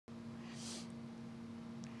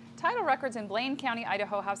Title records in Blaine County,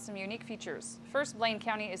 Idaho have some unique features. First, Blaine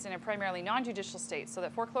County is in a primarily non-judicial state, so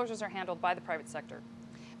that foreclosures are handled by the private sector.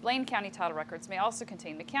 Blaine County title records may also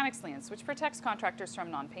contain mechanics liens, which protects contractors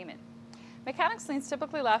from non-payment. Mechanics liens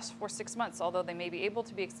typically last for 6 months, although they may be able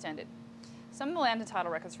to be extended. Some of the land and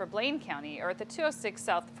title records for Blaine County are at the 206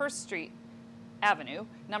 South 1st Street Avenue,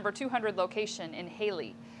 number 200 location in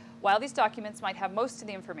Haley. While these documents might have most of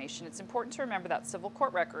the information, it's important to remember that civil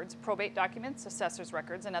court records, probate documents, assessor's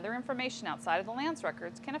records, and other information outside of the land's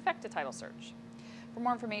records can affect a title search. For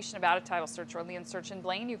more information about a title search or land search in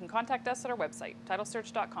Blaine, you can contact us at our website,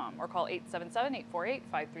 titlesearch.com, or call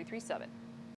 877-848-5337.